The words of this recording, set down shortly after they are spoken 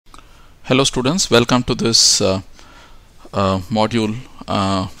Hello students, welcome to this module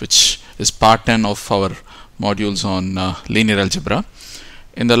which is part 10 of our modules on linear algebra.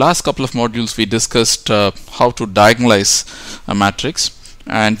 In the last couple of modules we discussed how to diagonalize a matrix,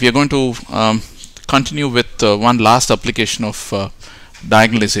 and we are going to continue with one last application of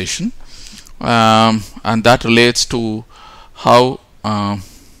diagonalization, and that relates to how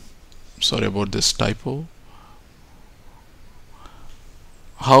sorry about this typo,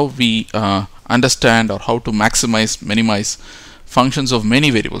 how we understand or how to maximize, minimize functions of many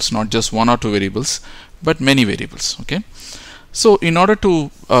variables, not just one or two variables, but many variables. Okay, so in order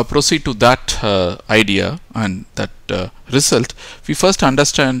to proceed to that idea and that result, we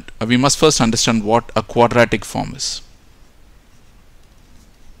must first understand what a quadratic form is.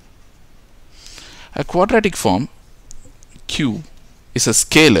 A quadratic form Q is a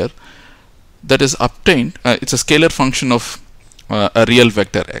scalar that is obtained. It's a scalar function of a real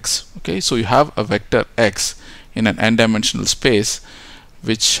vector x. Okay, so you have a vector x in an n-dimensional space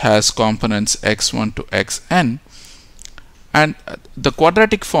which has components x1 to xn, and the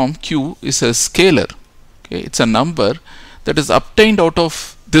quadratic form Q is a scalar. Okay, it's a number that is obtained out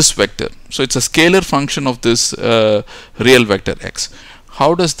of this vector, so it's a scalar function of this real vector x.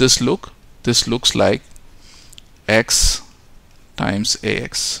 How does this look? This looks like x times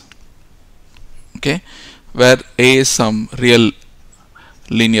ax. Okay, where a is some real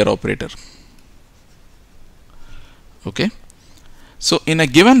linear operator. Okay, so in a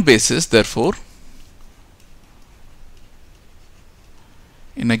given basis, therefore,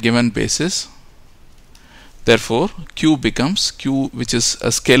 Q becomes Q, which is a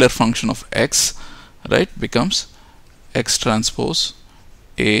scalar function of x, right, becomes x transpose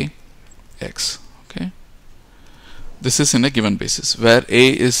a x. Okay, this is in a given basis where a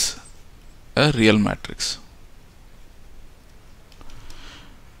is a real matrix.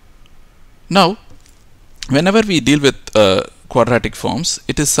 Now, whenever we deal with quadratic forms,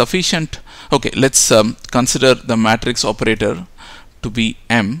 it is sufficient. Okay, let's consider the matrix operator to be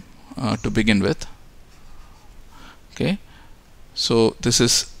M to begin with. Okay, so this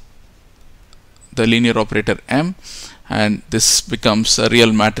is the linear operator M, and this becomes a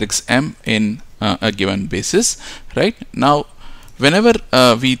real matrix M in a given basis. Right now, whenever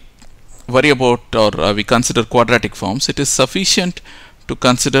we worry about or we consider quadratic forms, it is sufficient to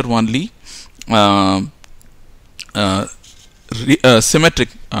consider only symmetric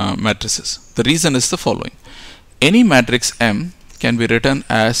matrices. The reason is the following: any matrix M can be written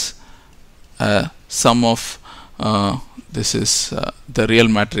as a sum of this is the real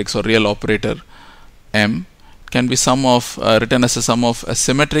matrix or real operator M can be written as a sum of a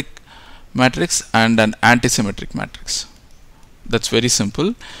symmetric matrix and an antisymmetric matrix. That's very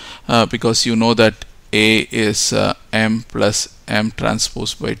simple because you know that A is M plus M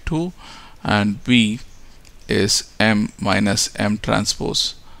transpose by 2, and B is M minus M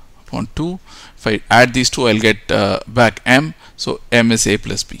transpose upon 2. If I add these two, I'll get back M, so M is A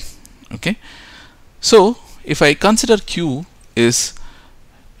plus B. Okay, so if I consider Q is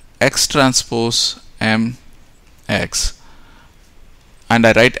X transpose M X and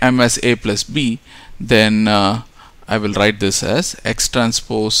I write M as A plus B, then I will write this as X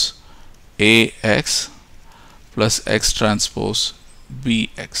transpose AX plus X transpose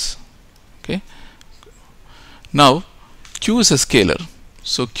BX. Okay, now Q is a scalar,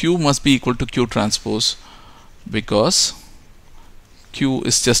 so Q must be equal to Q transpose because Q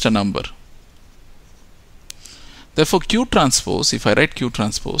is just a number. Therefore, Q transpose, if I write Q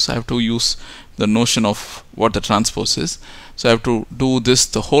transpose, I have to use the notion of what the transpose is. So I have to do this,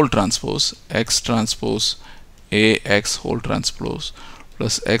 the whole transpose, X transpose AX whole transpose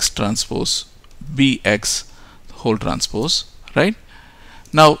plus X transpose BX whole transpose. Right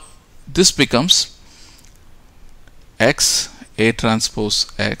now, this becomes X A transpose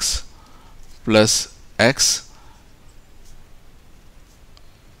X plus X,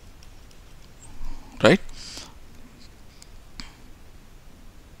 right?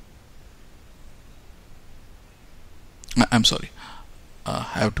 I'm sorry, I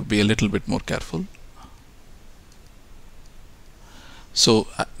have to be a little bit more careful. So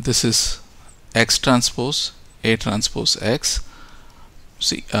this is X transpose A transpose X.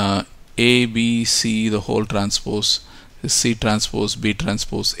 See, A, B, C, the whole transpose is C transpose B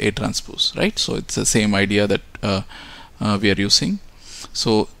transpose A transpose, right? So it's the same idea that we are using.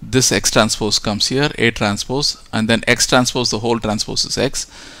 So this X transpose comes here, A transpose, and then X transpose, the whole transpose is X.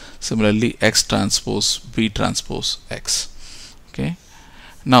 Similarly, X transpose B transpose X. Okay,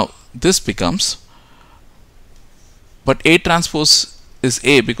 now this becomes, but A transpose is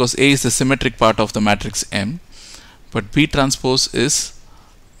A because A is the symmetric part of the matrix M, but B transpose is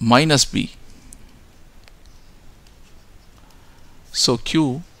minus B. So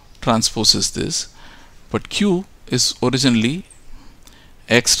Q transpose is this, but Q is originally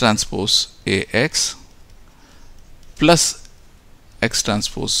X transpose AX plus X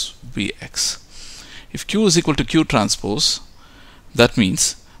transpose BX. If Q is equal to Q transpose, that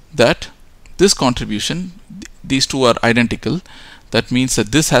means that this contribution, these two are identical. That means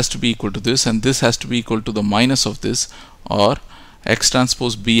that this has to be equal to this and this has to be equal to the minus of this, or X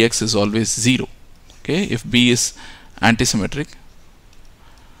transpose BX is always 0. Okay, if B is antisymmetric,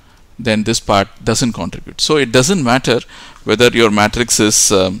 then this part doesn't contribute. So it doesn't matter whether your matrix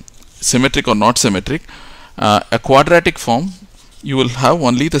is symmetric or not symmetric. A quadratic form, you will have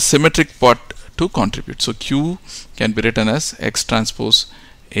only the symmetric part to contribute. So Q can be written as X transpose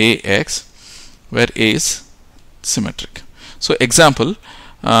AX, where A is symmetric. So example,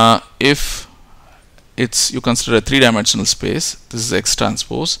 if you consider a three-dimensional space, this is X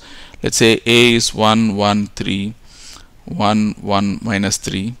transpose. Let's say A is 1, 1, 3, 1, 1, minus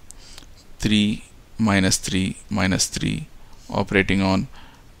 3, 3, minus 3, minus 3, operating on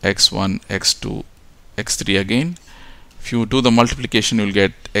x1, x2, x3 again. If you do the multiplication, you will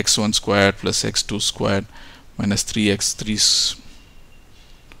get x1 squared plus x2 squared minus 3x3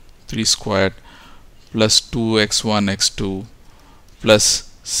 squared plus 2x1 x2 plus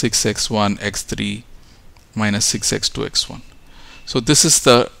 6x1 x3 minus 6x2 x1. So this is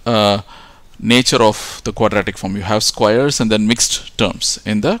the nature of the quadratic form. You have squares and then mixed terms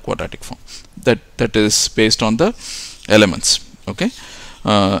in the quadratic form. That is based on the elements. Okay,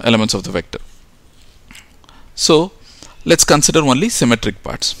 elements of the vector. So let's consider only symmetric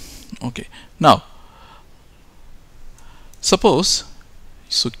parts. Okay, now suppose,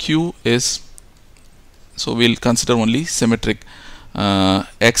 so Q is, so we'll consider only symmetric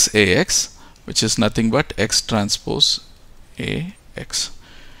XAX, which is nothing but X transpose AX.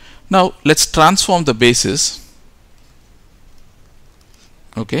 Now let's transform the basis,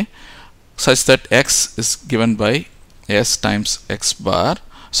 okay, such that X is given by S times X bar,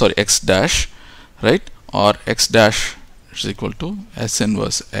 sorry, X dash, right, or X dash is equal to S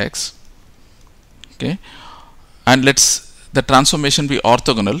inverse X. Okay, and let's the transformation be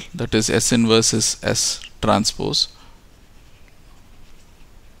orthogonal, that is S inverse is S transpose.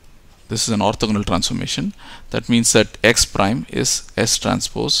 This is an orthogonal transformation. That means that X prime is S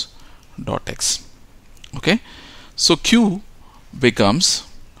transpose dot X. Okay, so Q becomes,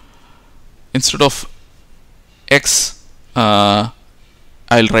 instead of X, I'll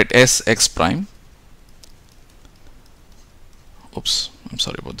write S X prime. Oops, I'm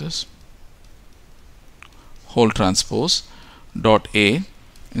sorry about this. Whole transpose dot A.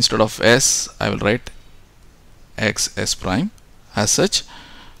 Instead of S, I will write X S prime as such.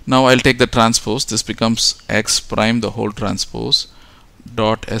 Now I'll take the transpose. This becomes X prime the whole transpose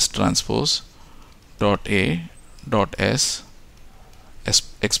dot S transpose dot A dot S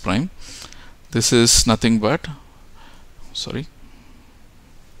X prime. This is nothing but, sorry,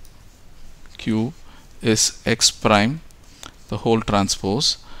 Q is X prime the whole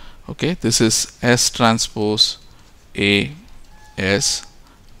transpose. Okay, this is S transpose A S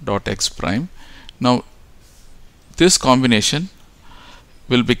dot X prime. Now this combination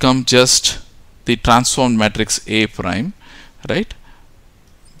will become just the transformed matrix A prime, right?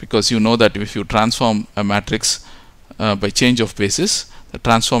 Because you know that if you transform a matrix by change of basis, the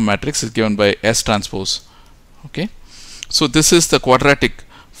transform matrix is given by S transpose. Okay, so this is the quadratic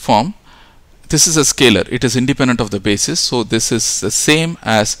form. This is a scalar, it is independent of the basis, so this is the same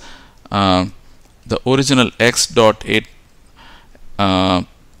as the original X dot A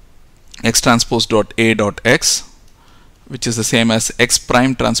X transpose dot A dot X, which is the same as X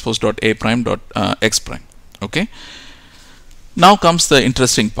prime transpose dot A prime dot X prime. Okay, now comes the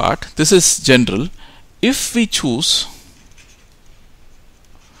interesting part. This is general. If we choose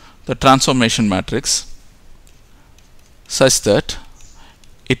the transformation matrix such that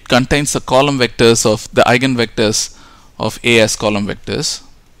it contains the column vectors of the eigenvectors of A as column vectors,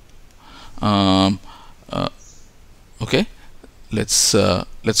 okay, let's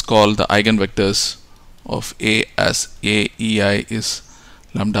call the eigenvectors of A as A EI is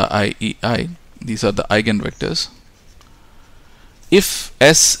lambda I EI. These are the eigenvectors. If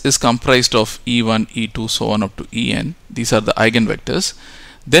S is comprised of E1, E2, so on up to En, these are the eigenvectors.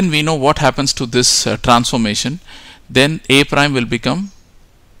 Then we know what happens to this transformation. Then A prime will become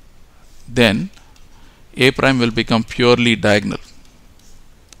purely diagonal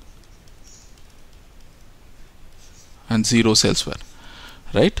and zeros elsewhere,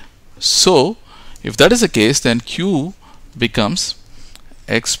 right? So if that is the case, then Q becomes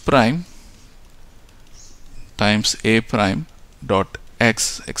X prime times A prime dot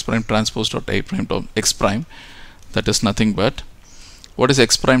x prime transpose dot a prime dot x prime, that is nothing but, what is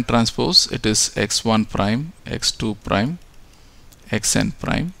x prime transpose? It is x1 prime, x2 prime, xn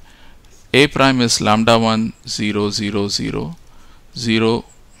prime. A prime is lambda 1 0 0 0 0,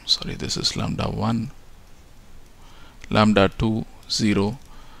 sorry, this is lambda 1, lambda 2 0,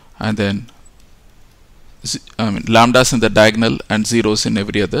 and then lambdas in the diagonal and zeros in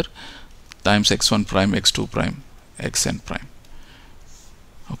every other, times x1 prime, x2 prime, xn prime.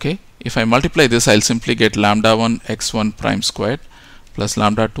 Okay, if I multiply this, I'll simply get lambda 1 x1 prime squared plus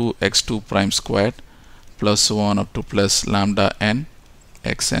lambda 2 x2 prime squared plus so on up to plus lambda n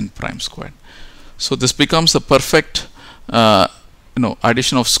xn prime squared. So this becomes a perfect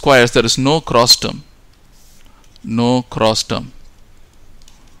addition of squares. There is no cross term,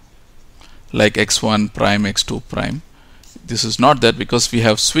 like x1 prime, x2 prime. This is not there because we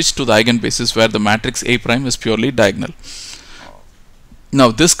have switched to the eigenbasis where the matrix A prime is purely diagonal.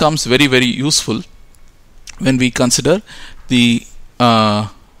 Now this comes very, very useful when we consider the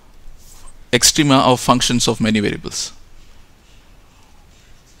extrema of functions of many variables,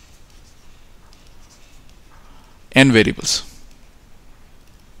 n variables.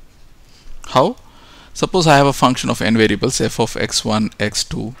 How? Suppose I have a function of n variables, f of x1,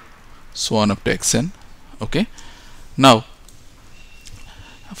 x2, so on up to xn. Okay. Now,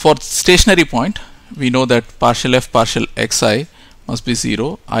 for stationary point, we know that partial f partial xi must be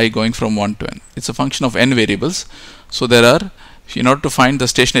 0, I going from 1 to n. It's a function of n variables. So there are, in order to find the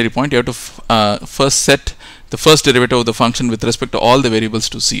stationary point, you have to first set the first derivative of the function with respect to all the variables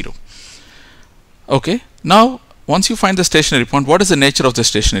to 0. Okay. Now, once you find the stationary point, what is the nature of the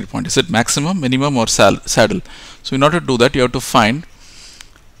stationary point? Is it maximum, minimum, or saddle? So in order to do that, you have to find,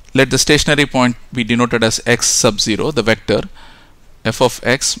 let the stationary point be denoted as x sub 0, the vector f of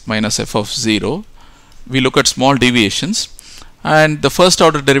x minus f of 0. We look at small deviations, and the first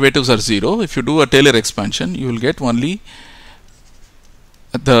order derivatives are 0. If you do a Taylor expansion, you will get only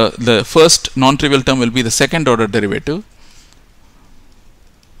the first non-trivial term will be the second order derivative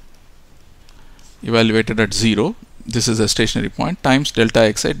evaluated at 0. This is a stationary point times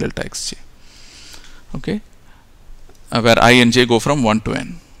delta xi delta xj. Okay, where I and j go from 1 to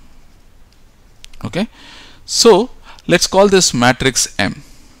n. Okay, so let's call this matrix M.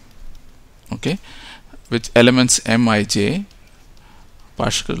 Okay, with elements mij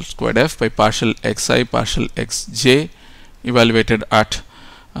partial squared f by partial xi partial xj evaluated at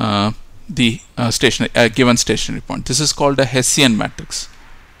the given stationary point. This is called a Hessian matrix.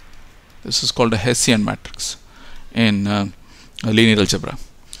 This is called a Hessian matrix in linear algebra.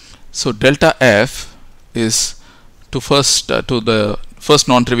 So delta f is to the first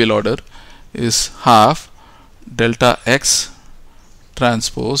non-trivial order is half delta x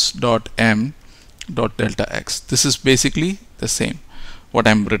transpose dot m dot delta x. This is basically the same what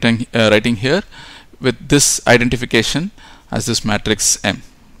I'm writing here with this identification as this matrix M.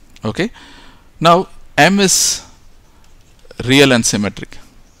 Okay. Now M is real and symmetric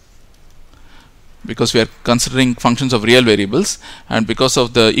because we are considering functions of real variables, and because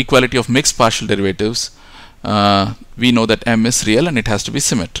of the equality of mixed partial derivatives, we know that M is real and it has to be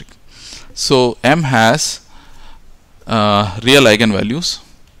symmetric. So M has real eigenvalues,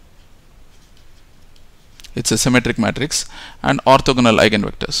 it's a symmetric matrix, and orthogonal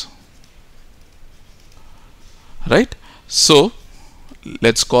eigenvectors. Right? So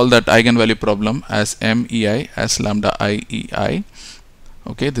let's call that eigenvalue problem as M ei as lambda I ei.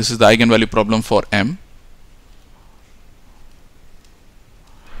 Okay, this is the eigenvalue problem for M.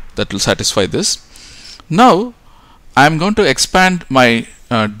 That will satisfy this. Now I am going to expand my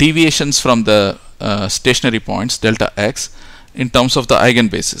deviations from the stationary points delta x in terms of the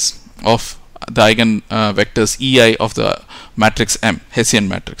eigenbasis of the eigen vectors ei of the matrix M, Hessian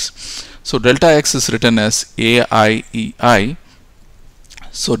matrix. So delta x is written as ai ei.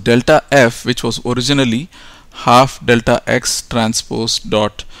 So delta f, which was originally half delta x transpose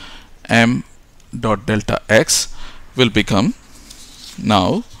dot m dot delta x, will become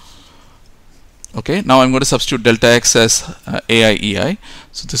now, okay, now I'm going to substitute delta x as ai ei.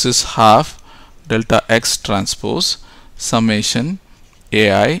 So this is half delta x transpose summation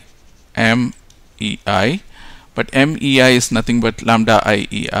ai m ei, but m ei is nothing but lambda I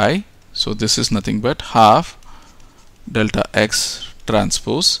ei. So this is nothing but half delta x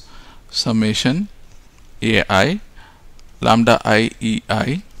transpose summation ai lambda I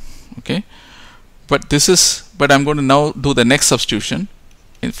ei. Okay, but I'm going to now do the next substitution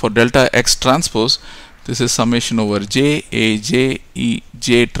for delta x transpose. This is summation over j a j e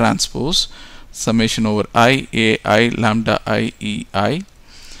j transpose summation over I a I lambda I e I.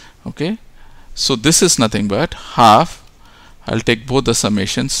 Okay, so this is nothing but half, I'll take both the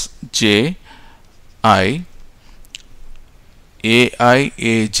summations j I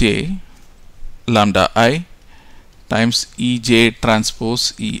aj lambda I times ej transpose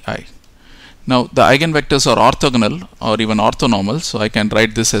ei. Now the eigenvectors are orthogonal or even orthonormal, so I can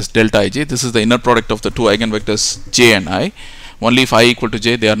write this as delta ij. This is the inner product of the two eigenvectors j and I. Only if I equal to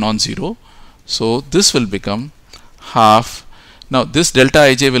j, they are non-zero. So this will become half. Now this delta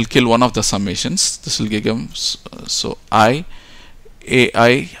ij will kill one of the summations. This will become, so I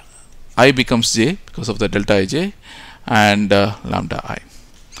becomes j because of the delta ij, and lambda I.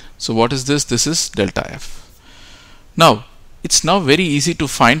 So what is this? This is delta f. Now it's now very easy to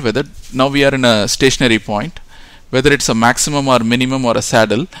find whether, now we are in a stationary point, whether it's a maximum or minimum or a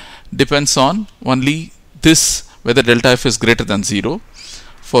saddle depends on only this, whether delta f is greater than 0.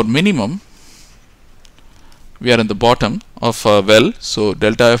 For minimum, we are in the bottom of a well, so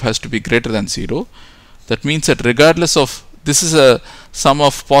delta f has to be greater than 0. That means that regardless of, this is a sum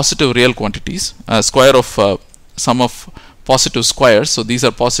of positive real quantities, square of sum of positive squares, so these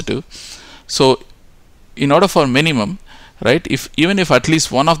are positive. So in order for minimum, right, if even if at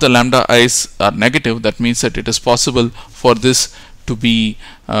least one of the lambda i's are negative, that means that it is possible for this to be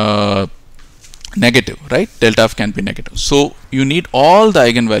negative, right? Delta f can be negative. So you need all the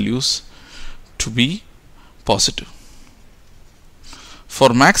eigenvalues to be positive. For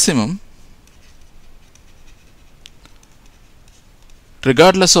maximum,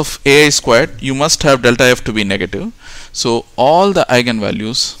 regardless of ai squared, you must have delta f to be negative. So all the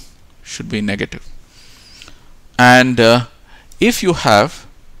eigenvalues should be negative. And if you have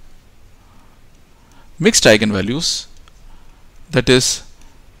mixed eigenvalues, that is,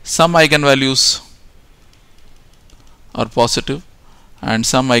 some eigenvalues are positive and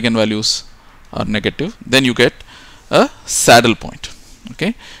some eigenvalues are negative, then you get a saddle point.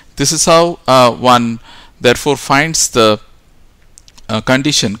 Okay, this is how one therefore finds the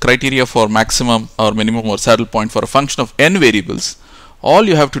criteria for maximum or minimum or saddle point for a function of n variables. All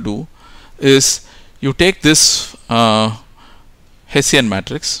you have to do is you take this Hessian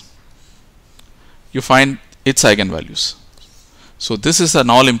matrix, you find its eigenvalues. So this is an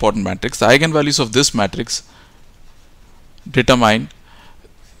all important matrix. The eigenvalues of this matrix determine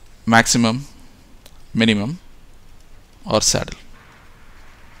maximum, minimum or saddle.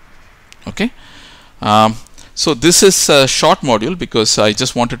 Okay. So this is a short module because I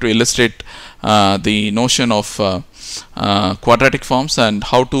just wanted to illustrate the notion of quadratic forms and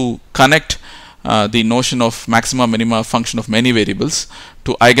how to connect the notion of maxima minima function of many variables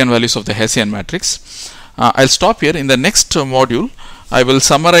to eigenvalues of the Hessian matrix. I'll stop here. In the next module, I will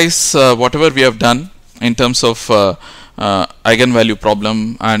summarize whatever we have done in terms of eigenvalue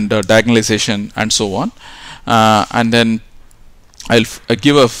problem and diagonalization and so on, and then I'll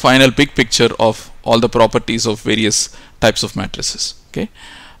give a final big picture of all the properties of various types of matrices. Okay,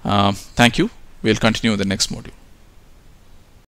 thank you. We'll continue in the next module.